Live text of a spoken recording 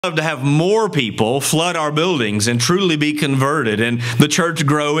love to have more people flood our buildings and truly be converted and the church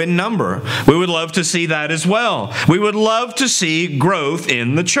grow in number. We would love to see that as well. We would love to see growth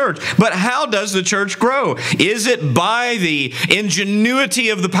in the church. But how does the church grow? Is it by the ingenuity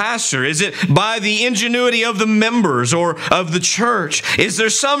of the pastor? Is it by the ingenuity of the members or of the church? Is there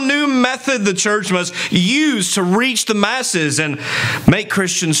some new method the church must use to reach the masses and make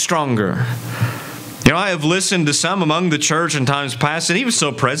Christians stronger? You know, I have listened to some among the church in times past, and even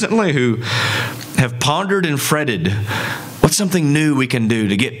so presently, who have pondered and fretted, what's something new we can do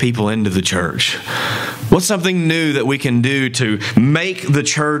to get people into the church? What's something new that we can do to make the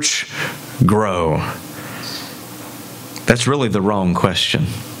church grow? That's really the wrong question.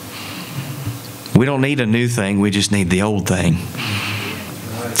 We don't need a new thing, we just need the old thing.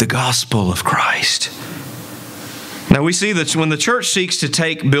 The gospel of Christ. Now we see that when the church seeks to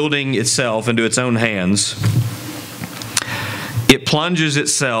take building itself into its own hands, it plunges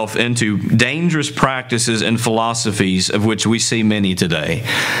itself into dangerous practices and philosophies of which we see many today.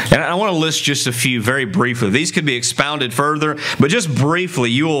 And I want to list just a few very briefly. These could be expounded further, but just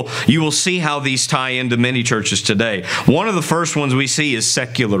briefly, you will see how these tie into many churches today. One of the first ones we see is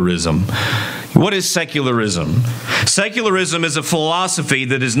secularism. What is secularism? Secularism is a philosophy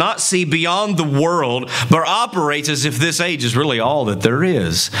that does not see beyond the world, but operates as if this age is really all that there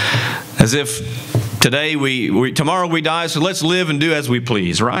is. As if today tomorrow we die, so let's live and do as we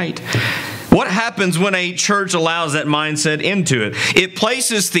please, right? What happens when a church allows that mindset into it? It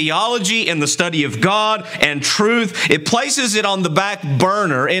places theology and the study of God and truth, it places it on the back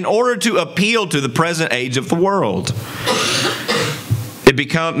burner in order to appeal to the present age of the world.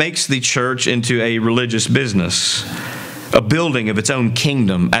 It makes the church into a religious business, a building of its own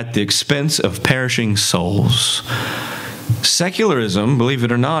kingdom at the expense of perishing souls. Secularism, believe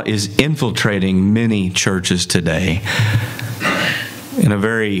it or not, is infiltrating many churches today in a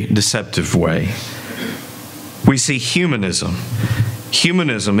very deceptive way. We see humanism.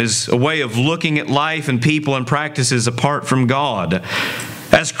 Humanism is a way of looking at life and people and practices apart from God.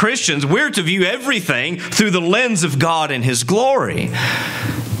 As Christians, we're to view everything through the lens of God and His glory.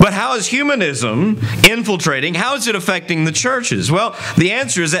 But how is humanism infiltrating? How is it affecting the churches? Well, the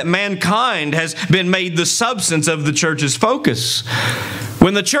answer is that mankind has been made the substance of the church's focus.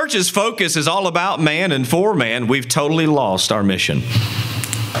 When the church's focus is all about man and for man, we've totally lost our mission.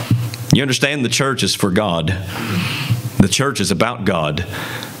 You understand, the church is for God. The church is about God.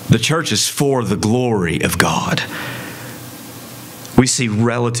 The church is for the glory of God. We see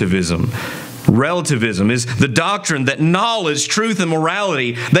relativism. Relativism is the doctrine that knowledge, truth, and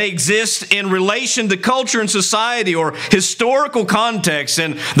morality, they exist in relation to culture and society or historical context,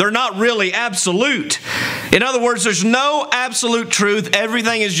 and they're not really absolute. In other words, there's no absolute truth.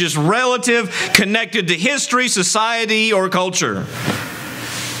 Everything is just relative, connected to history, society, or culture.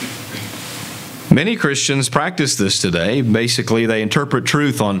 Many Christians practice this today. Basically, they interpret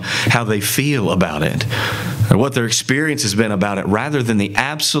truth on how they feel about it and what their experience has been about it, rather than the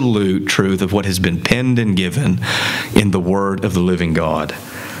absolute truth of what has been penned and given in the Word of the living God.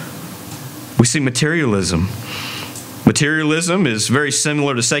 We see materialism. Materialism is very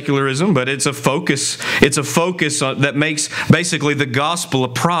similar to secularism, but it's a focus. It's a focus that makes basically the gospel a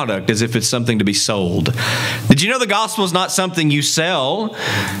product, as if it's something to be sold. Did you know the gospel is not something you sell?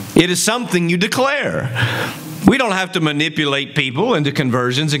 It is something you declare. We don't have to manipulate people into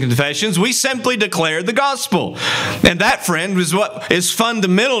conversions and confessions. We simply declare the gospel. And that, friend, is what is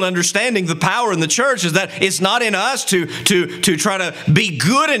fundamental to understanding the power in the church, is that it's not in us to try to be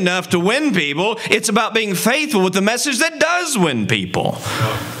good enough to win people. It's about being faithful with the message that does win people.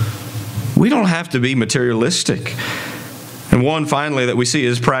 We don't have to be materialistic. And one, finally, that we see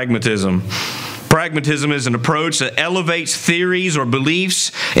is pragmatism. Pragmatism is an approach that elevates theories or beliefs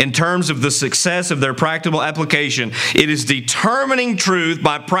in terms of the success of their practical application. It is determining truth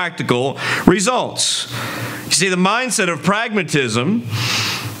by practical results. You see, the mindset of pragmatism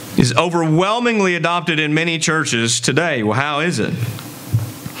is overwhelmingly adopted in many churches today. Well, how is it?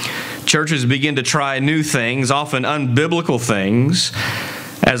 Churches begin to try new things, often unbiblical things,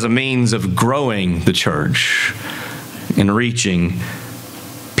 as a means of growing the church and reaching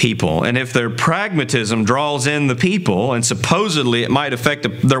people. And if their pragmatism draws in the people, and supposedly it might affect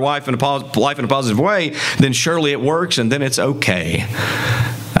their life in a positive way, then surely it works, and then it's okay.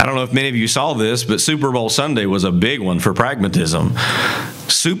 I don't know if many of you saw this, but Super Bowl Sunday was a big one for pragmatism.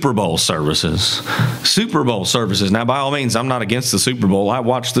 Super Bowl services. Super Bowl services. Now, by all means, I'm not against the Super Bowl. I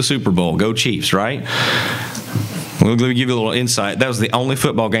watched the Super Bowl. Go Chiefs, right? Let me give you a little insight. That was the only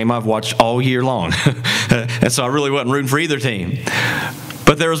football game I've watched all year long. And so I really wasn't rooting for either team.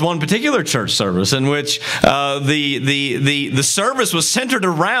 But there was one particular church service in which the service was centered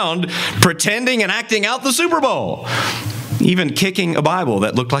around pretending and acting out the Super Bowl, even kicking a Bible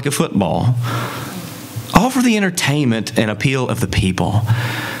that looked like a football, all for the entertainment and appeal of the people.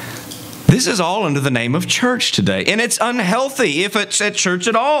 This is all under the name of church today, and it's unhealthy if it's at church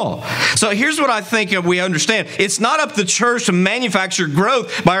at all. So here's what I think we understand. It's not up to the church to manufacture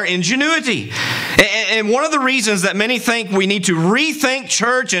growth by our ingenuity. And one of the reasons that many think we need to rethink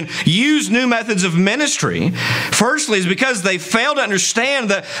church and use new methods of ministry, firstly, is because they fail to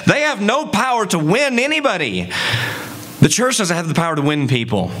understand that they have no power to win anybody. The church doesn't have the power to win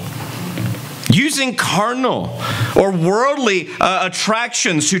people. Using carnal or worldly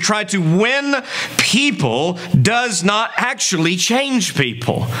attractions to try to win people does not actually change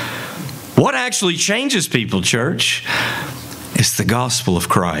people. What actually changes people, church? It's the gospel of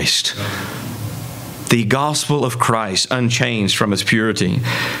Christ. The gospel of Christ, unchanged from its purity.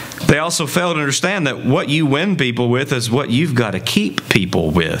 They also fail to understand that what you win people with is what you've got to keep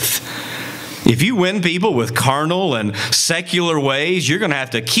people with. If you win people with carnal and secular ways, you're going to have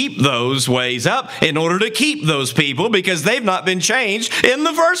to keep those ways up in order to keep those people because they've not been changed in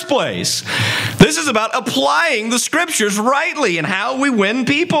the first place. This is about applying the Scriptures rightly and how we win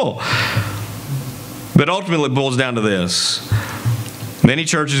people. But ultimately it boils down to this. Many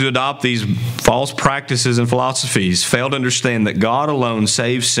churches who adopt these false practices and philosophies fail to understand that God alone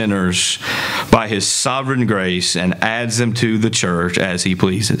saves sinners by His sovereign grace and adds them to the church as He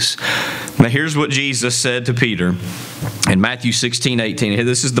pleases. Now here's what Jesus said to Peter in Matthew 16:18.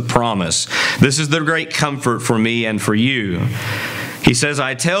 This is the promise. This is the great comfort for me and for you. He says,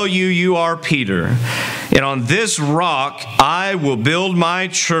 I tell you, you are Peter, and on this rock I will build my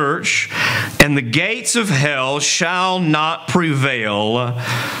church, and the gates of hell shall not prevail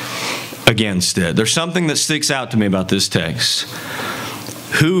against it. There's something that sticks out to me about this text.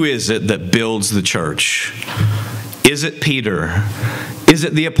 Who is it that builds the church? Is it Peter? Is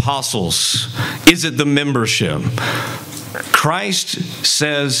it the apostles? Is it the membership? Christ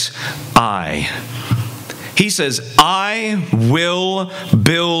says, I. He says, I will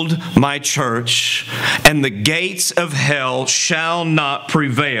build my church, and the gates of hell shall not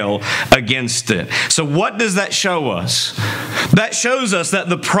prevail against it. So what does that show us? That shows us that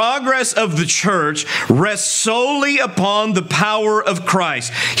the progress of the church rests solely upon the power of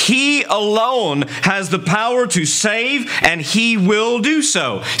Christ. He alone has the power to save, and He will do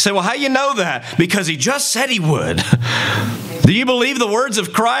so. You say, well, how do you know that? Because He just said He would. Do you believe the words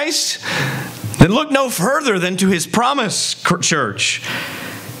of Christ? Then look no further than to His promise, church.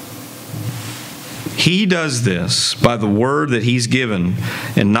 He does this by the word that He's given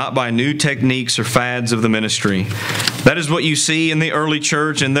and not by new techniques or fads of the ministry. That is what you see in the early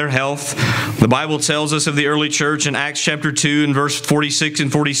church and their health. The Bible tells us of the early church in Acts chapter 2 and verse 46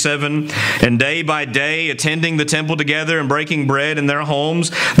 and 47. And day by day, attending the temple together and breaking bread in their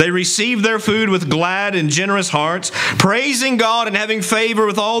homes, they received their food with glad and generous hearts, praising God and having favor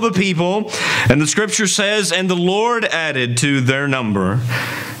with all the people. And the Scripture says, and the Lord added to their number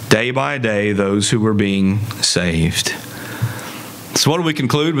day by day those who were being saved. So what do we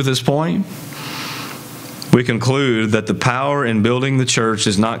conclude with this point? We conclude that the power in building the church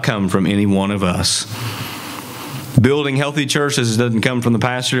does not come from any one of us. Building healthy churches doesn't come from the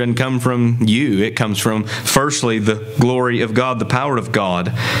pastor, it doesn't come from you. It comes from, firstly, the glory of God, the power of God.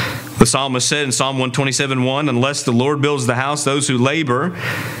 The psalmist said in Psalm 127:1, unless the Lord builds the house, those who labor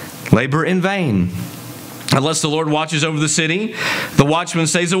in vain. Unless the Lord watches over the city, the watchman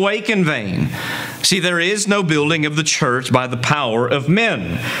stays awake in vain. See, there is no building of the church by the power of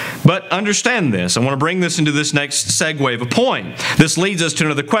men. But understand this. I want to bring this into this next segue of a point. This leads us to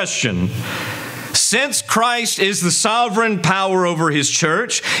another question. Since Christ is the sovereign power over His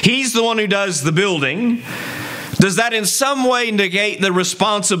church, He's the one who does the building, does that in some way negate the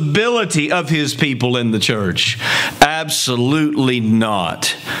responsibility of His people in the church? Absolutely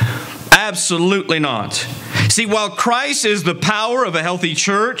not. Absolutely not. See, while Christ is the power of a healthy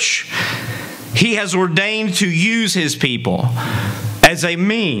church, He has ordained to use His people as a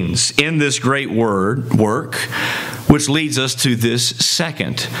means in this great work, which leads us to this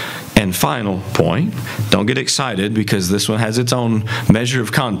second and final point. Don't get excited because this one has its own measure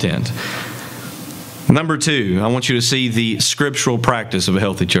of content. Number two, I want you to see the scriptural practice of a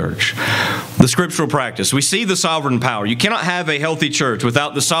healthy church. The scriptural practice. We see the sovereign power. You cannot have a healthy church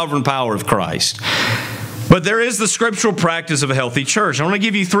without the sovereign power of Christ. But there is the scriptural practice of a healthy church. I want to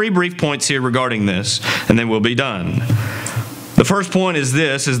give you 3 brief points here regarding this, and then we'll be done. The first point is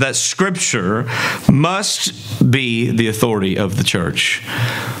this, is that Scripture must be the authority of the church.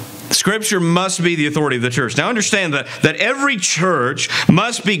 Scripture must be the authority of the church. Now understand that every church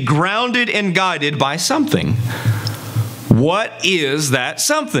must be grounded and guided by something. What is that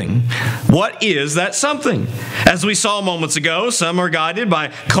something? What is that something? As we saw moments ago, some are guided by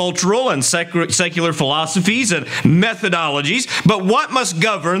cultural and secular philosophies and methodologies, but what must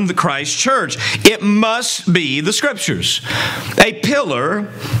govern the Christ church? It must be the Scriptures. A pillar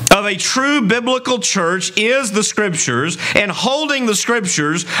of a true biblical church is the Scriptures, and holding the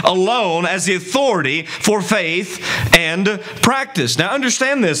Scriptures alone as the authority for faith and practice. Now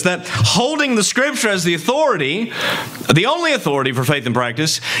understand this, that holding the Scripture as the authority, the only authority for faith and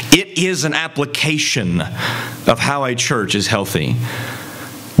practice, it is an application of how a church is healthy.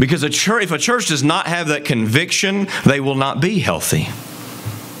 Because if a church does not have that conviction, they will not be healthy.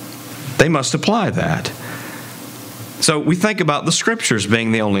 They must apply that. So we think about the Scriptures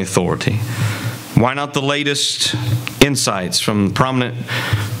being the only authority. Why not the latest insights from prominent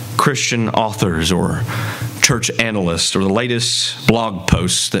Christian authors or church analysts or the latest blog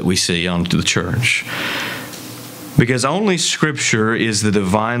posts that we see onto the church? Because only Scripture is the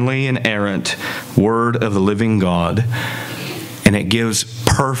divinely inerrant Word of the living God, and it gives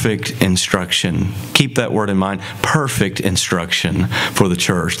perfect instruction. Keep that word in mind, perfect instruction for the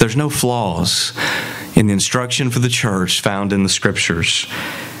church. There's no flaws in the instruction for the church found in the Scriptures.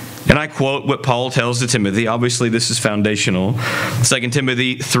 And I quote what Paul tells to Timothy. Obviously, this is foundational. 2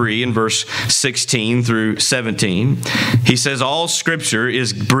 Timothy 3 and verse 16 through 17. He says, all Scripture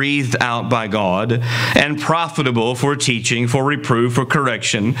is breathed out by God and profitable for teaching, for reproof, for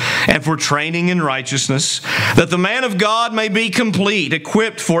correction, and for training in righteousness, that the man of God may be complete,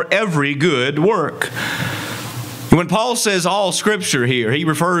 equipped for every good work. When Paul says all Scripture here, he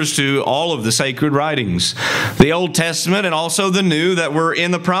refers to all of the sacred writings, the Old Testament and also the New that were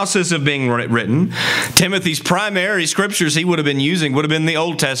in the process of being written. Timothy's primary Scriptures he would have been using would have been the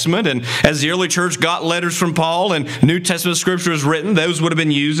Old Testament, and as the early church got letters from Paul and New Testament Scripture was written, those would have been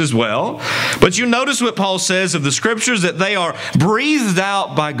used as well. But you notice what Paul says of the Scriptures, that they are breathed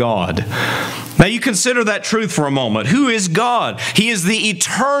out by God. Now you consider that truth for a moment. Who is God? He is the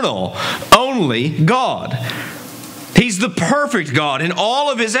eternal, only God. He's the perfect God in all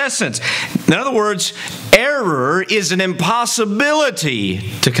of His essence. In other words, error is an impossibility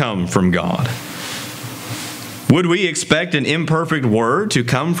to come from God. Would we expect an imperfect word to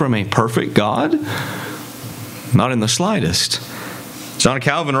come from a perfect God? Not in the slightest. John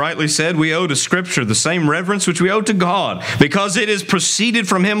Calvin rightly said, we owe to Scripture the same reverence which we owe to God, because it is proceeded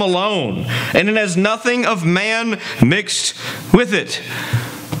from Him alone, and it has nothing of man mixed with it.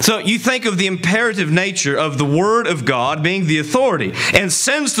 So you think of the imperative nature of the Word of God being the authority. And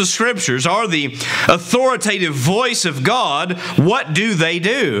since the Scriptures are the authoritative voice of God, what do?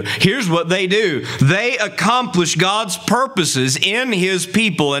 Here's what they do. They accomplish God's purposes in His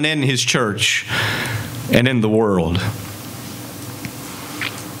people and in His church and in the world.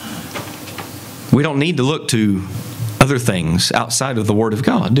 We don't need to look to other things outside of the Word of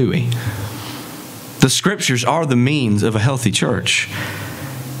God, do we? The Scriptures are the means of a healthy church.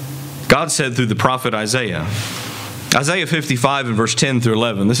 God said through the prophet Isaiah, Isaiah 55 and verse 10 through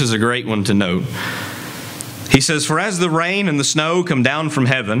 11, this is a great one to note. He says, for as the rain and the snow come down from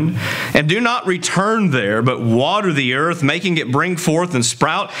heaven, and do not return there, but water the earth, making it bring forth and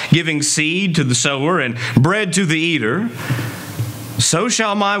sprout, giving seed to the sower and bread to the eater, so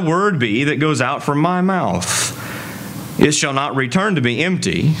shall my word be that goes out from my mouth. It shall not return to me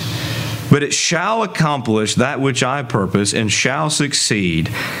empty, but it shall accomplish that which I purpose and shall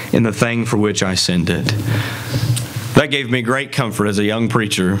succeed in the thing for which I send it. That gave me great comfort as a young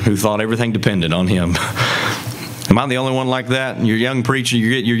preacher who thought everything depended on him. Am I the only one like that? You're a young preacher,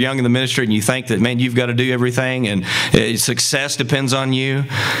 you're young in the ministry, and you think that, man, you've got to do everything and success depends on you.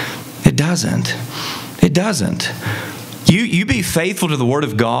 It doesn't. It doesn't. You be faithful to the Word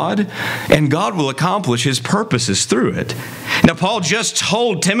of God, and God will accomplish His purposes through it. Now, Paul just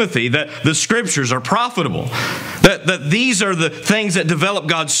told Timothy that the Scriptures are profitable, that these are the things that develop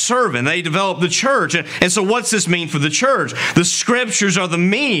God's servant. They develop the church. And so what's this mean for the church? The Scriptures are the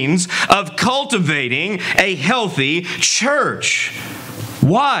means of cultivating a healthy church.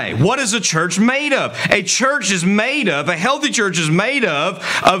 Why? What is a church made of? A healthy church is made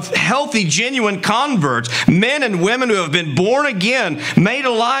of healthy, genuine converts, men and women who have been born again, made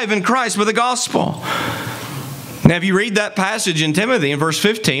alive in Christ by the gospel. Now, if you read that passage in Timothy in verse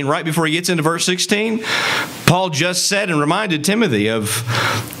 15, right before he gets into verse 16, Paul just said and reminded Timothy of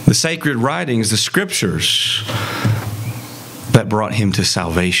the sacred writings, the Scriptures that brought him to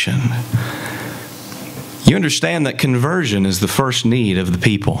salvation. You understand that conversion is the first need of the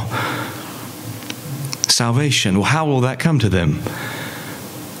people. Salvation. Well, how will that come to them?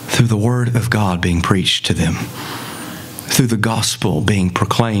 Through the word of God being preached to them. Through the gospel being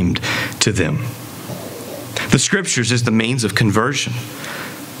proclaimed to them. The Scriptures is the means of conversion,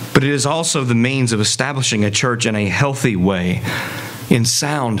 but it is also the means of establishing a church in a healthy way, in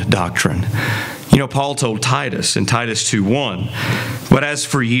sound doctrine. You know, Paul told Titus in Titus 2:1, "But as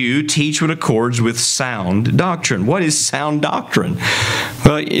for you, teach what accords with sound doctrine." What is sound doctrine?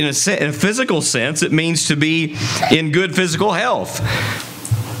 Well, in a physical sense, it means to be in good physical health.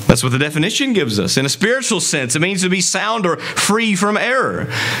 That's what the definition gives us. In a spiritual sense, it means to be sound or free from error.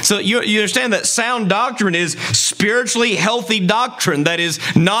 So you understand that sound doctrine is spiritually healthy doctrine that is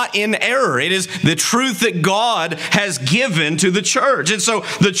not in error. It is the truth that God has given to the church. And so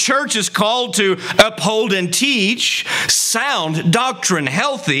the church is called to uphold and teach sound doctrine,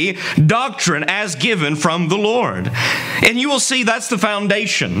 healthy doctrine as given from the Lord. And you will see that's the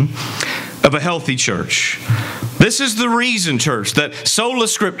foundation of a healthy church. This is the reason, church, that sola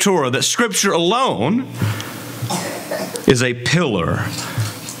scriptura, that Scripture alone, is a pillar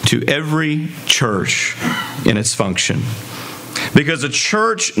to every church in its function. Because a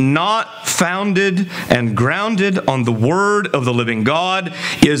church not founded and grounded on the Word of the living God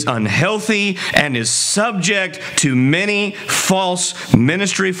is unhealthy and is subject to many false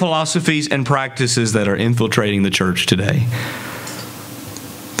ministry philosophies and practices that are infiltrating the church today.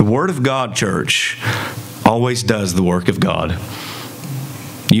 The Word of God, church, always does the work of God.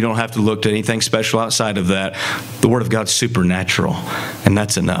 You don't have to look to anything special outside of that. The Word of God's supernatural, and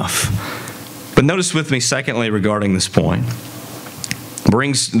that's enough. But notice with me, secondly, regarding this point.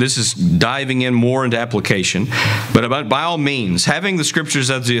 This is diving in more into application, but by all means, having the Scriptures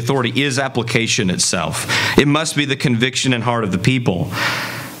as the authority is application itself. It must be the conviction and heart of the people.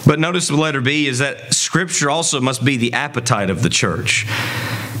 But notice the letter B is that Scripture also must be the appetite of the church.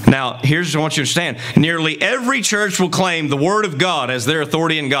 Now, here's what I want you to understand. Nearly every church will claim the Word of God as their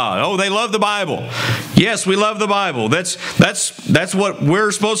authority in God. Oh, they love the Bible. Yes, we love the Bible. That's what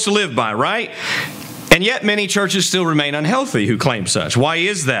we're supposed to live by, right? And yet many churches still remain unhealthy who claim such. Why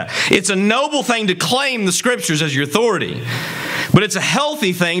is that? It's a noble thing to claim the Scriptures as your authority. But it's a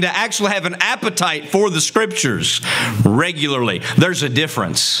healthy thing to actually have an appetite for the Scriptures regularly. There's a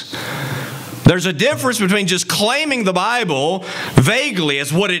difference. There's a difference between just claiming the Bible vaguely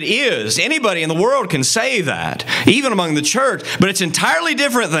as what it is. Anybody in the world can say that, even among the church. But it's an entirely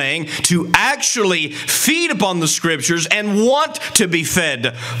different thing to actually feed upon the Scriptures and want to be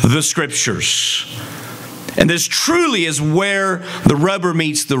fed the Scriptures. And this truly is where the rubber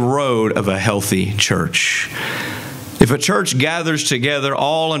meets the road of a healthy church. If a church gathers together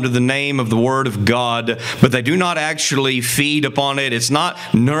all under the name of the Word of God, but they do not actually feed upon it, it's not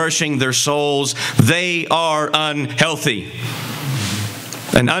nourishing their souls, they are unhealthy.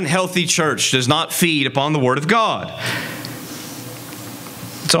 An unhealthy church does not feed upon the Word of God.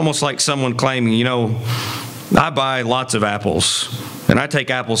 It's almost like someone claiming, you know, I buy lots of apples, and I take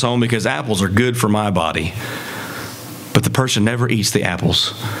apples home because apples are good for my body. But the person never eats the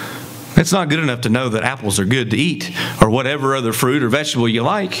apples. It's not good enough to know that apples are good to eat, or whatever other fruit or vegetable you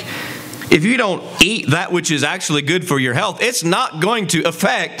like. If you don't eat that which is actually good for your health, it's not going to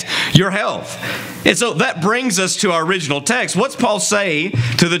affect your health. And so that brings us to our original text. What's Paul say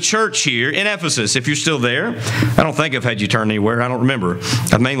to the church here in Ephesus? If you're still there, I don't think I've had you turn anywhere. I don't remember.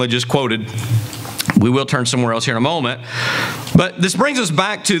 I've mainly just quoted. We will turn somewhere else here in a moment. But this brings us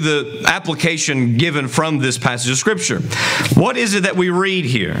back to the application given from this passage of Scripture. What is it that we read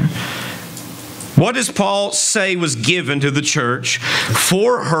here? What does Paul say was given to the church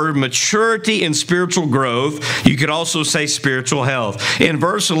for her maturity and spiritual growth? You could also say spiritual health. In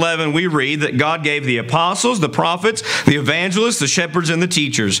verse 11, we read that God gave the apostles, the prophets, the evangelists, the shepherds, and the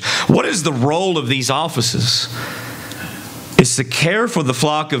teachers. What is the role of these offices? It's to care for the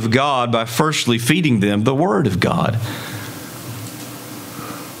flock of God by firstly feeding them the Word of God.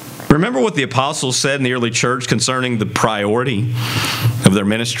 Remember what the apostles said in the early church concerning the priority of their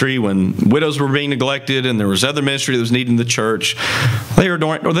ministry when widows were being neglected and there was other ministry that was needed in the church. They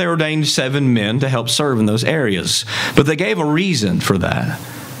ordained 7 men to help serve in those areas. But they gave a reason for that.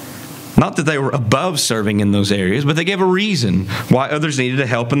 Not that they were above serving in those areas, but they gave a reason why others needed to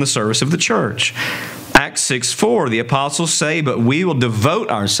help in the service of the church. Acts 6:4, the apostles say, "But we will devote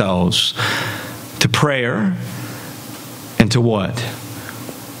ourselves to prayer and to what?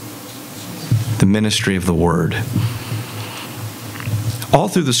 The ministry of the Word." All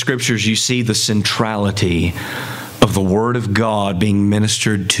through the Scriptures, you see the centrality of the Word of God being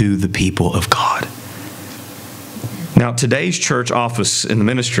ministered to the people of God. Now, today's church office in the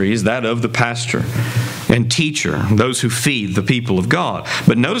ministry is that of the pastor and teacher, those who feed the people of God.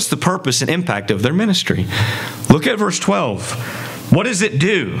 But notice the purpose and impact of their ministry. Look at verse 12. What does it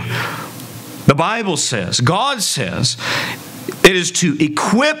do? The Bible says, God says, it is to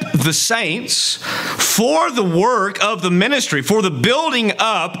equip the saints for the work of the ministry, for the building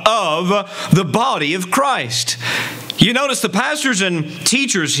up of the body of Christ. You notice the pastors and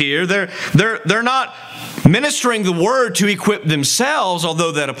teachers here, they're not ministering the word to equip themselves,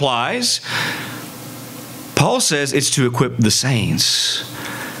 although that applies. Paul says it's to equip the saints.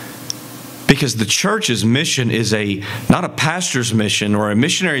 Because the church's mission is not a pastor's mission or a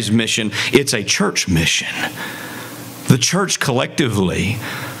missionary's mission, it's a church mission. The church collectively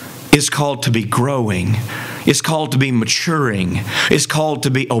is called to be growing. It's called to be maturing. It's called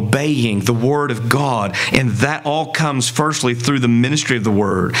to be obeying the Word of God. And that all comes firstly through the ministry of the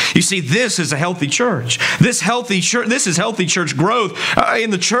Word. You see, this is a healthy church. This is healthy church growth in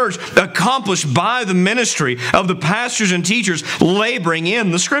the church accomplished by the ministry of the pastors and teachers laboring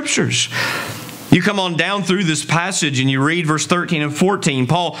in the Scriptures. You come on down through this passage and you read verse 13 and 14.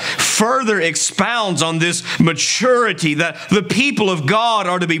 Paul further expounds on this maturity that the people of God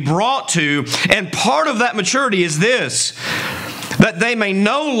are to be brought to. And part of that maturity is this, that they may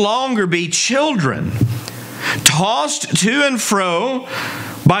no longer be children, tossed to and fro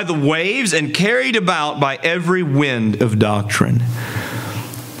by the waves and carried about by every wind of doctrine.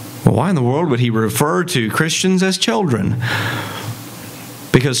 Well, why in the world would he refer to Christians as children?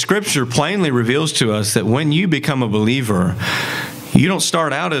 Because Scripture plainly reveals to us that when you become a believer, you don't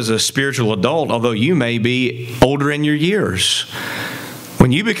start out as a spiritual adult, although you may be older in your years.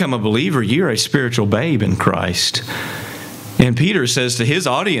 When you become a believer, you're a spiritual babe in Christ. And Peter says to his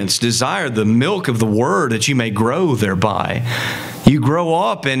audience, desire the milk of the Word that you may grow thereby. You grow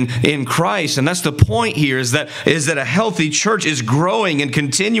up in Christ, and that's the point here, is that a healthy church is growing and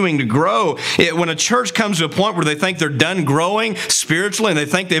continuing to grow. When a church comes to a point where they think they're done growing spiritually and they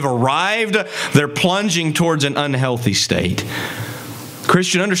think they've arrived, they're plunging towards an unhealthy state.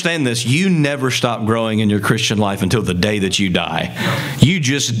 Christian, understand this. You never stop growing in your Christian life until the day that you die. You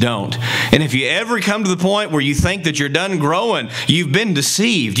just don't. And if you ever come to the point where you think that you're done growing, you've been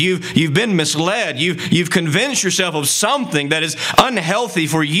deceived. You've been misled. You've convinced yourself of something that is unhealthy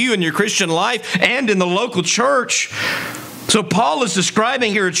for you in your Christian life and in the local church. So Paul is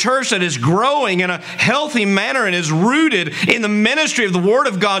describing here a church that is growing in a healthy manner and is rooted in the ministry of the Word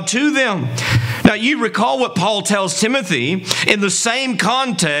of God to them. Now, you recall what Paul tells Timothy in the same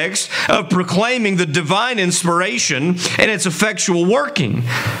context of proclaiming the divine inspiration and its effectual working.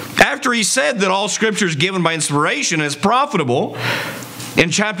 After he said that all Scripture is given by inspiration and is profitable,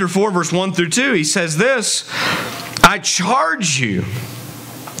 in chapter 4, verse 1 through 2, he says this, I charge you,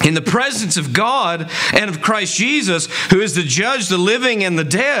 in the presence of God and of Christ Jesus, who is to judge the living and the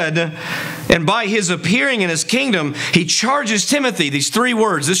dead, and by his appearing in his kingdom, he charges Timothy, these three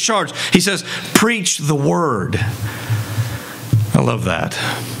words, this charge. He says, preach the word. I love that.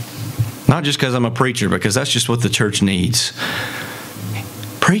 Not just because I'm a preacher, because that's just what the church needs.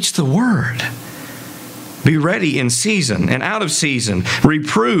 Preach the word. Be ready in season and out of season.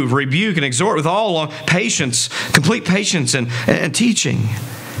 Reprove, rebuke, and exhort with all patience, complete patience and teaching.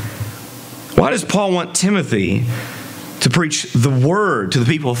 Why does Paul want Timothy to preach the word to the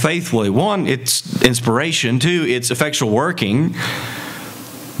people faithfully? One, it's inspiration. Two, it's effectual working.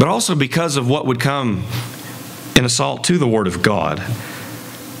 But also because of what would come in assault to the word of God.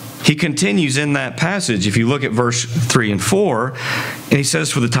 He continues in that passage, if you look at verse 3 and 4, and he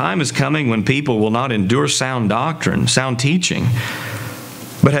says, for the time is coming when people will not endure sound doctrine, sound teaching,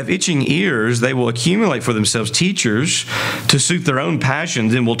 but have itching ears. They will accumulate for themselves teachers to suit their own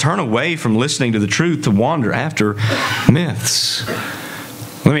passions and will turn away from listening to the truth to wander after myths.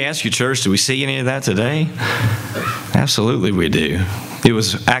 Let me ask you, church, do we see any of that today? Absolutely we do. It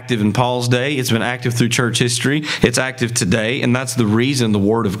was active in Paul's day. It's been active through church history. It's active today, and that's the reason the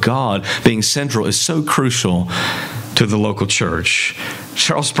Word of God being central is so crucial to the local church.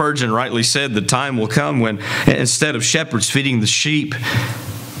 Charles Spurgeon rightly said the time will come when instead of shepherds feeding the sheep,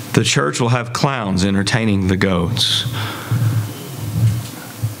 the church will have clowns entertaining the goats.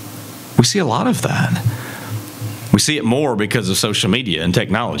 We see a lot of that. We see it more because of social media and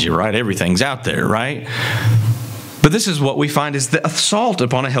technology, right? Everything's out there, right? But this is what we find is the assault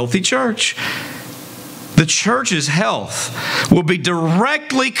upon a healthy church. The church's health will be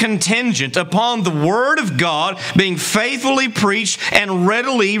directly contingent upon the Word of God being faithfully preached and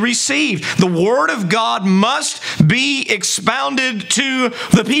readily received. The Word of God must be expounded to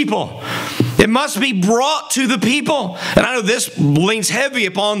the people. It must be brought to the people. And I know this leans heavy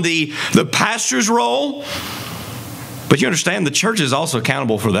upon the pastor's role. But you understand the church is also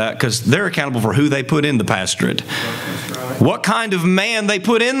accountable for that because they're accountable for who they put in the pastorate. What kind of man they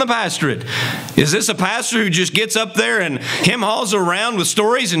put in the pastorate. Is this a pastor who just gets up there and hem-haws around with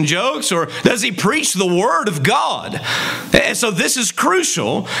stories and jokes, or does he preach the Word of God? And so this is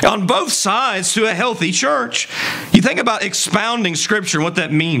crucial on both sides to a healthy church. You think about expounding Scripture and what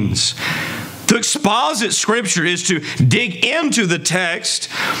that means. To exposit Scripture is to dig into the text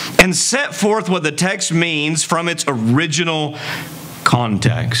and set forth what the text means from its original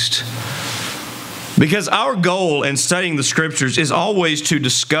context. Because our goal in studying the Scriptures is always to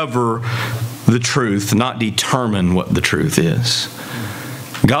discover the truth, not determine what the truth is.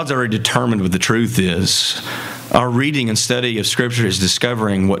 God's already determined what the truth is. Our reading and study of Scripture is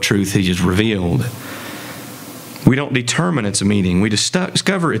discovering what truth He has revealed. We don't determine its meaning. We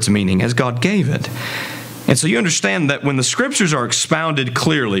discover its meaning as God gave it. And so you understand that when the Scriptures are expounded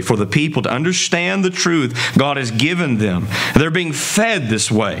clearly for the people to understand the truth God has given them, they're being fed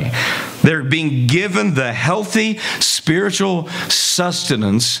this way. They're being given the healthy spiritual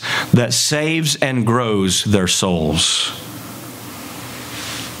sustenance that saves and grows their souls.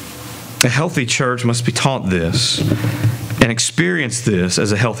 A healthy church must be taught this and experience this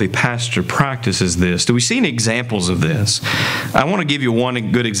as a healthy pastor practices this. Do we see any examples of this? I want to give you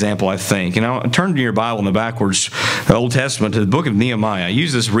one good example, I think. And I'll turn to your Bible in the backwards, the Old Testament, to the book of Nehemiah. I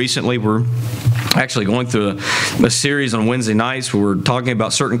used this recently. We're actually going through a series on Wednesday nights where we're talking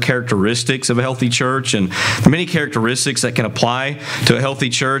about certain characteristics of a healthy church, and many characteristics that can apply to a healthy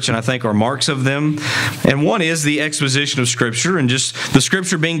church, and I think are marks of them. And one is the exposition of Scripture, and just the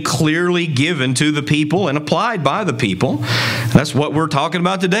Scripture being clearly given to the people and applied by the people. That's what we're talking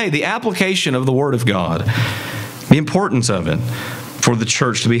about today, the application of the Word of God, the importance of it for the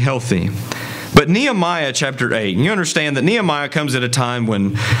church to be healthy. But Nehemiah chapter 8, you understand that Nehemiah comes at a time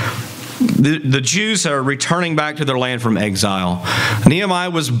when the Jews are returning back to their land from exile. Nehemiah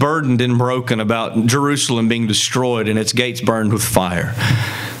was burdened and broken about Jerusalem being destroyed and its gates burned with fire.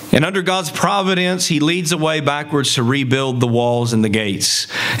 And under God's providence, He leads the way backwards to rebuild the walls and the gates.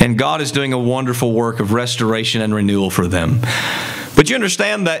 And God is doing a wonderful work of restoration and renewal for them. But you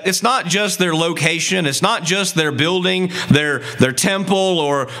understand that it's not just their location, it's not just their building, their temple,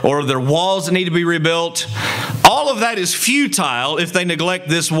 or their walls that need to be rebuilt. All of that is futile if they neglect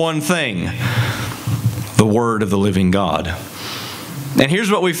this one thing, the Word of the living God. And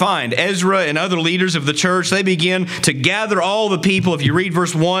here's what we find. Ezra and other leaders of the church, they begin to gather all the people. If you read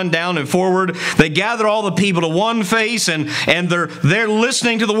verse 1 down and forward, they gather all the people to one face, and they're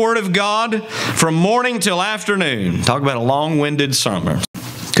listening to the Word of God from morning till afternoon. Talk about a long-winded sermon.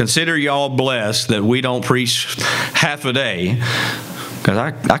 Consider y'all blessed that we don't preach half a day, because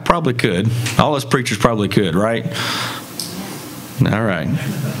I probably could. All us preachers probably could, right? All right.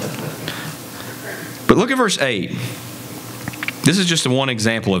 But look at verse 8. This is just one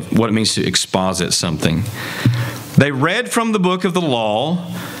example of what it means to exposit something. They read from the book of the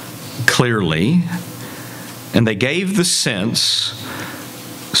law clearly, and they gave the sense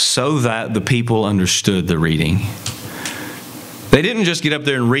so that the people understood the reading. They didn't just get up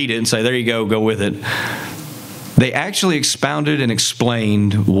there and read it and say, there you go with it. They actually expounded and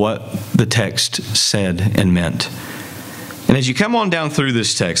explained what the text said and meant. And as you come on down through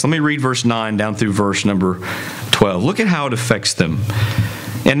this text, let me read verse 9 down through verse number 12. Look at how it affects them.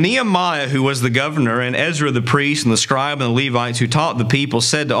 And Nehemiah, who was the governor, and Ezra the priest, and the scribe, and the Levites who taught the people,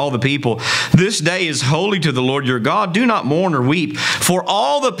 said to all the people, this day is holy to the Lord your God. Do not mourn or weep. For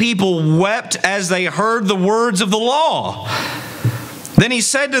all the people wept as they heard the words of the law. Then he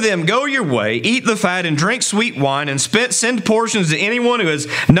said to them, go your way, eat the fat, and drink sweet wine, and send portions to anyone who has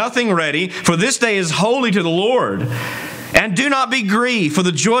nothing ready, for this day is holy to the Lord. And do not be grieved, for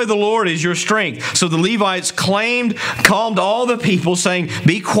the joy of the Lord is your strength. So the Levites calmed all the people, saying,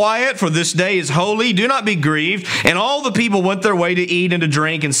 be quiet, for this day is holy. Do not be grieved. And all the people went their way to eat and to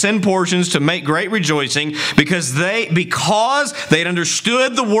drink and send portions to make great rejoicing, because they had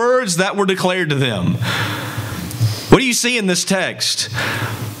understood the words that were declared to them. What do you see in this text?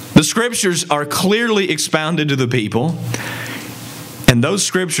 The Scriptures are clearly expounded to the people. And those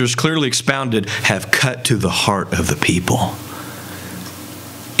Scriptures clearly expounded have cut to the heart of the people.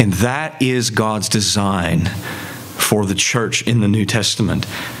 And that is God's design for the church in the New Testament.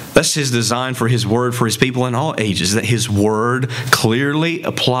 That's His design for His Word for His people in all ages, that His Word clearly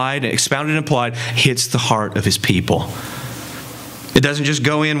applied, expounded and applied, hits the heart of His people. It doesn't just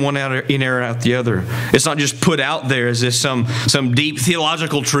go in one ear out the other. It's not just put out there as if some deep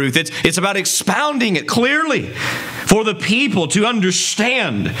theological truth. It's about expounding it clearly for the people to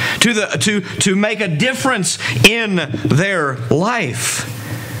understand, to make a difference in their life.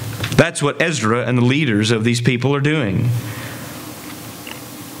 That's what Ezra and the leaders of these people are doing.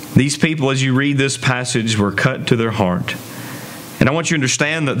 These people, as you read this passage, were cut to their heart. And I want you to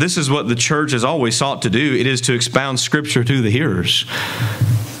understand that this is what the church has always sought to do. It is to expound Scripture to the hearers.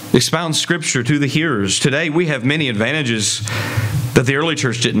 Expound Scripture to the hearers. Today we have many advantages that the early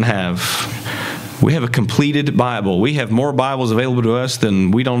church didn't have. We have a completed Bible. We have more Bibles available to us than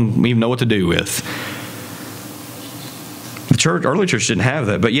we don't even know what to do with. The early church didn't have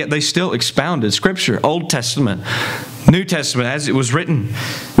that, but yet they still expounded Scripture. Old Testament, New Testament, as it was written.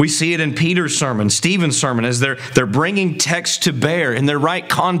 We see it in Peter's sermon, Stephen's sermon, as they're bringing text to bear in their right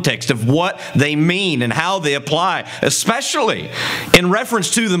context of what they mean and how they apply, especially in reference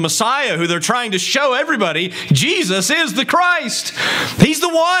to the Messiah, who they're trying to show everybody Jesus is the Christ. He's the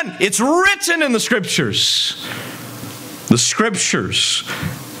one. It's written in the Scriptures. The Scriptures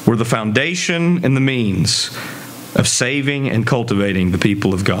were the foundation and the means of saving and cultivating the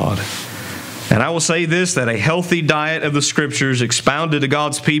people of God. And I will say this, that a healthy diet of the Scriptures expounded to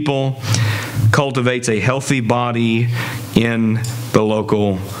God's people cultivates a healthy body in the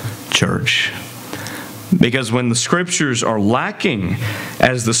local church. Because when the Scriptures are lacking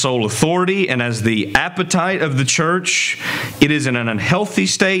as the sole authority and as the appetite of the church, it is in an unhealthy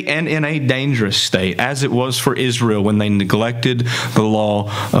state and in a dangerous state, as it was for Israel when they neglected the law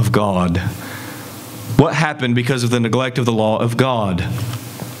of God. What happened because of the neglect of the law of God?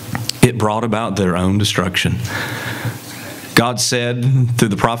 It brought about their own destruction. God said through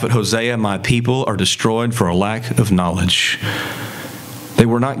the prophet Hosea, "My people are destroyed for a lack of knowledge." They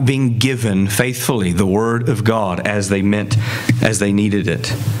were not being given faithfully the word of God as they needed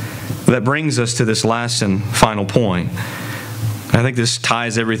it. That brings us to this last and final point. I think this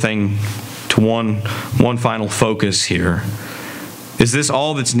ties everything to one final focus here. Is this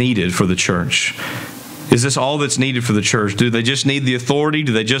all that's needed for the church? Is this all that's needed for the church? Do they just need the authority?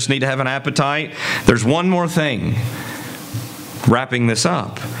 Do they just need to have an appetite? There's one more thing wrapping this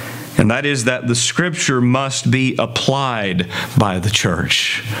up, and that is that the Scripture must be applied by the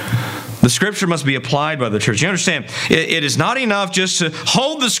church. The Scripture must be applied by the church. You understand, it is not enough just to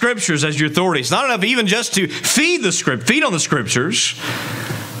hold the Scriptures as your authority. It's not enough even just to feed on the Scriptures.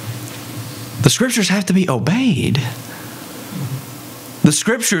 The Scriptures have to be obeyed. The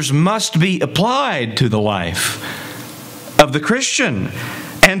Scriptures must be applied to the life of the Christian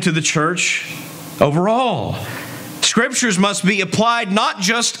and to the church overall. Scriptures must be applied, not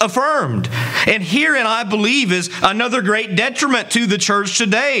just affirmed. And herein, I believe, is another great detriment to the church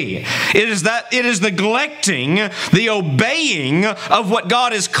today. It is neglecting the obeying of what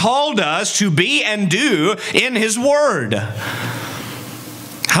God has called us to be and do in His Word.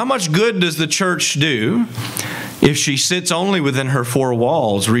 How much good does the church do if she sits only within her four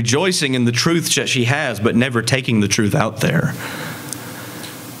walls, rejoicing in the truth that she has, but never taking the truth out there?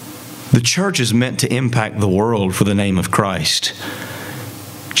 The church is meant to impact the world for the name of Christ.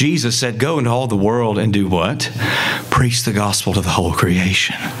 Jesus said, "Go into all the world and do what? Preach the gospel to the whole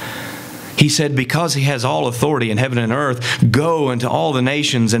creation." He said, because He has all authority in heaven and earth, go into all the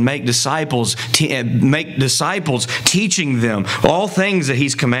nations and make disciples, teaching them all things that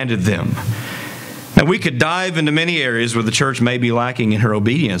He's commanded them. Now, we could dive into many areas where the church may be lacking in her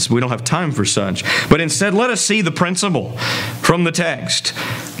obedience. We don't have time for such. But instead, let us see the principle from the text.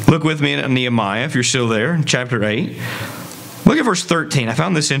 Look with me in Nehemiah, if you're still there, chapter 8. Look at verse 13. I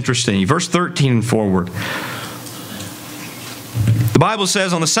found this interesting. Verse 13 and forward. The Bible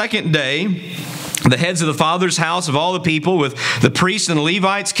says, on the second day, the heads of the father's house of all the people with the priests and the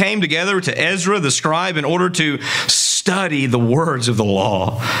Levites came together to Ezra the scribe in order to study the words of the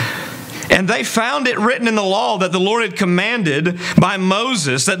law. And they found it written in the law that the Lord had commanded by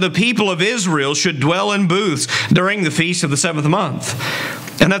Moses that the people of Israel should dwell in booths during the feast of the seventh month,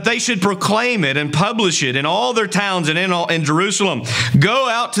 and that they should proclaim it and publish it in all their towns and in Jerusalem. Go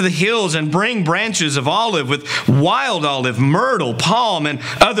out to the hills and bring branches of olive with wild olive, myrtle, palm, and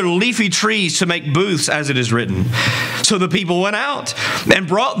other leafy trees to make booths as it is written. So the people went out and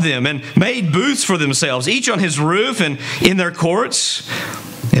brought them and made booths for themselves, each on his roof and in their courts.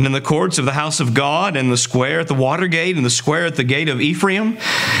 And in the courts of the house of God, and the square at the water gate, and the square at the gate of Ephraim,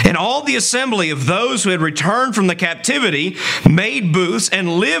 and all the assembly of those who had returned from the captivity made booths and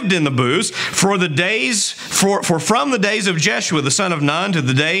lived in the booths for from the days of Jeshua the son of Nun to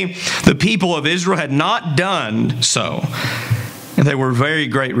the day the people of Israel had not done so. And they were very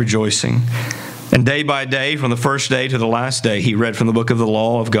great rejoicing. And day by day, from the first day to the last day, he read from the book of the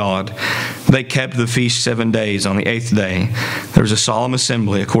law of God. They kept the feast 7 days. On the 8th day, there was a solemn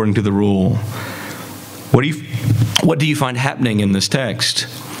assembly according to the rule. What do you find happening in this text?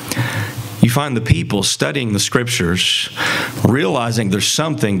 You find the people studying the Scriptures, realizing there's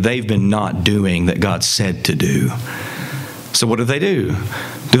something they've been not doing that God said to do. So what do?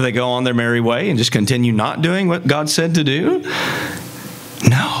 Do they go on their merry way and just continue not doing what God said to do?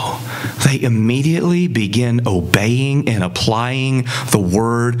 No. They immediately begin obeying and applying the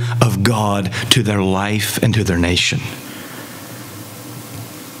Word of God to their life and to their nation.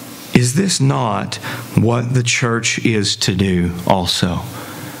 Is this not what the church is to do also?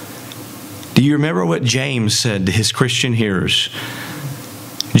 Do you remember what James said to his Christian hearers?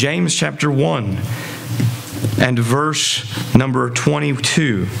 James chapter 1 and verse number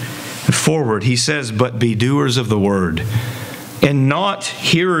 22 forward, he says, "But be doers of the word, and not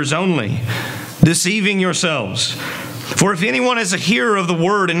hearers only, deceiving yourselves. For if anyone is a hearer of the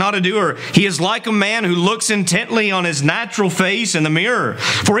word and not a doer, he is like a man who looks intently on his natural face in the mirror.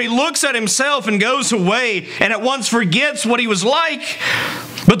 For he looks at himself and goes away and at once forgets what he was like.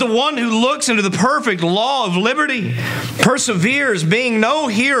 But the one who looks into the perfect law of liberty perseveres, being no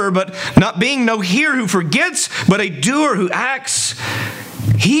hearer who forgets, but a doer who acts.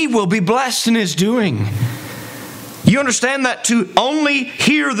 He will be blessed in his doing." You understand that to only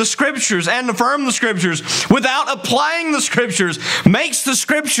hear the Scriptures and affirm the Scriptures without applying the Scriptures makes the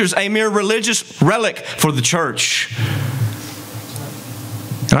Scriptures a mere religious relic for the church.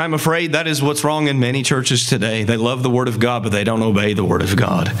 And I'm afraid that is what's wrong in many churches today. They love the Word of God, but they don't obey the Word of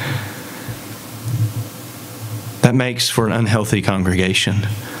God. That makes for an unhealthy congregation.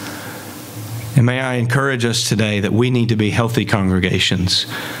 And may I encourage us today that we need to be healthy congregations.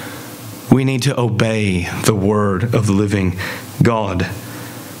 We need to obey the Word of the living God.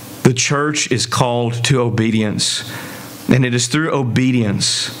 The church is called to obedience, and it is through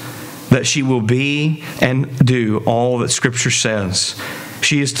obedience that she will be and do all that Scripture says.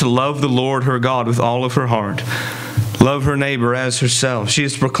 She is to love the Lord her God with all of her heart, love her neighbor as herself. She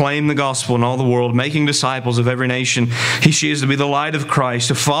is to proclaim the gospel in all the world, making disciples of every nation. She is to be the light of Christ,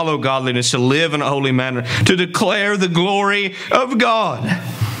 to follow godliness, to live in a holy manner, to declare the glory of God.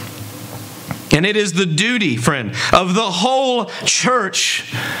 And it is the duty, friend, of the whole church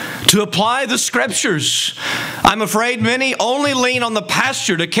to apply the Scriptures. I'm afraid many only lean on the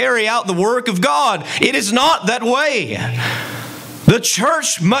pastor to carry out the work of God. It is not that way. The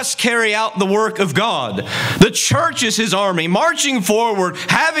church must carry out the work of God. The church is His army, marching forward,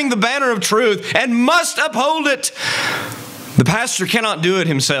 having the banner of truth, and must uphold it. The pastor cannot do it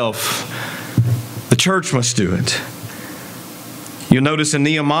himself. The church must do it. You'll notice in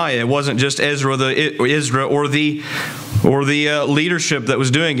Nehemiah, it wasn't just Ezra or the leadership that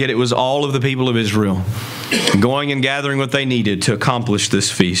was doing it. It was all of the people of Israel going and gathering what they needed to accomplish this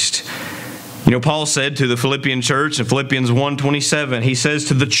feast. You know, Paul said to the Philippian church in Philippians 1:27, he says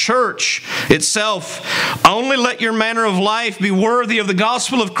to the church itself, "Only let your manner of life be worthy of the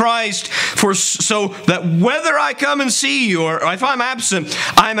gospel of Christ, for so that whether I come and see you or if I'm absent,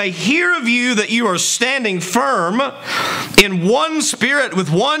 I may hear of you that you are standing firm in one spirit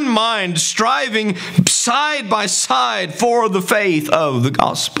with one mind, striving side by side for the faith of the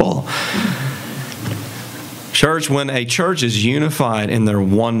gospel." Church, when a church is unified in their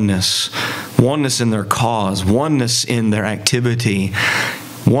oneness in their cause, oneness in their activity,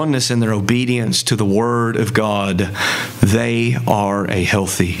 oneness in their obedience to the Word of God, they are a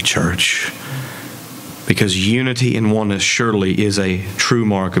healthy church. Because unity and oneness surely is a true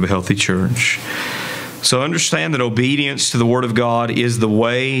mark of a healthy church. So understand that obedience to the Word of God is the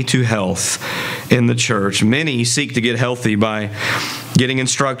way to health in the church. Many seek to get healthy by getting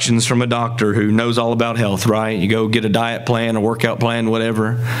instructions from a doctor who knows all about health, right? You go get a diet plan, a workout plan,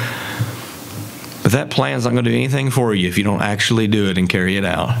 whatever. But that plan's not going to do anything for you if you don't actually do it and carry it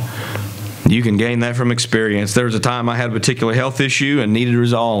out. You can gain that from experience. There was a time I had a particular health issue and needed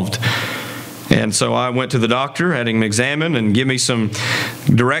resolved. And so I went to the doctor, had him examined and give me some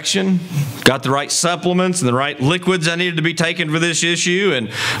direction, got the right supplements and the right liquids I needed to be taken for this issue. And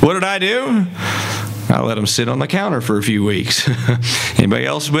what did I do? I let him sit on the counter for a few weeks. Anybody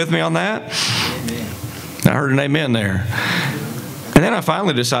else with me on that? Amen. I heard an amen there. And then I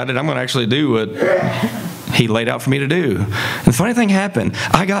finally decided I'm going to actually do what he laid out for me to do. And the funny thing happened.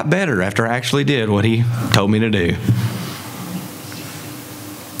 I got better after I actually did what he told me to do.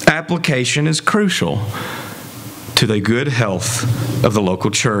 Application is crucial to the good health of the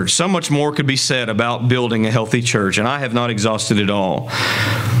local church. So much more could be said about building a healthy church, and I have not exhausted it all.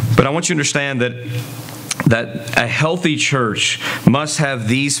 But I want you to understand that a healthy church must have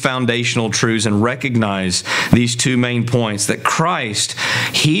these foundational truths and recognize these two main points. That Christ,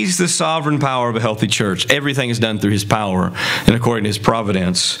 He's the sovereign power of a healthy church. Everything is done through His power and according to His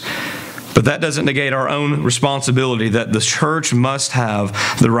providence. But that doesn't negate our own responsibility that the church must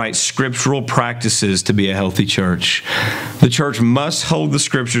have the right scriptural practices to be a healthy church. The church must hold the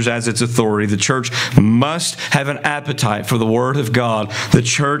Scriptures as its authority. The church must have an appetite for the Word of God. The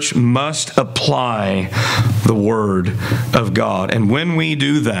church must apply the Word of God. And when we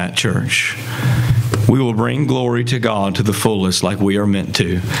do that, church, we will bring glory to God to the fullest like we are meant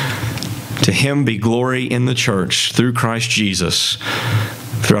to. To Him be glory in the church through Christ Jesus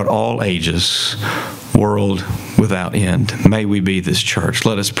throughout all ages, world without end. May we be this church.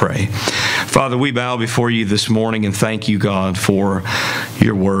 Let us pray. Father, we bow before you this morning and thank you, God, for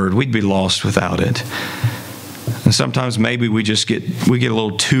your word. We'd be lost without it. And sometimes maybe we get a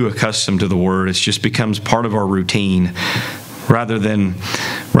little too accustomed to the word. It just becomes part of our routine rather than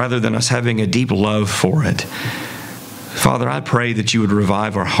us having a deep love for it. Father, I pray that you would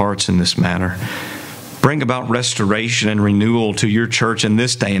revive our hearts in this matter. Bring about restoration and renewal to your church in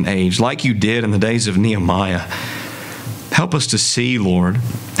this day and age, like you did in the days of Nehemiah. Help us to see, Lord,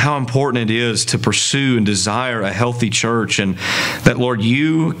 how important it is to pursue and desire a healthy church, and that, Lord,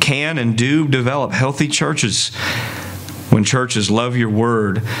 you can and do develop healthy churches when churches love your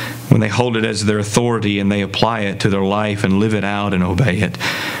word, when they hold it as their authority and they apply it to their life and live it out and obey it.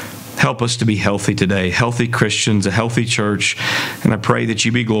 Help us to be healthy today, healthy Christians, a healthy church. And I pray that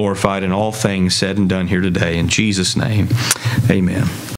you be glorified in all things said and done here today. In Jesus' name, amen.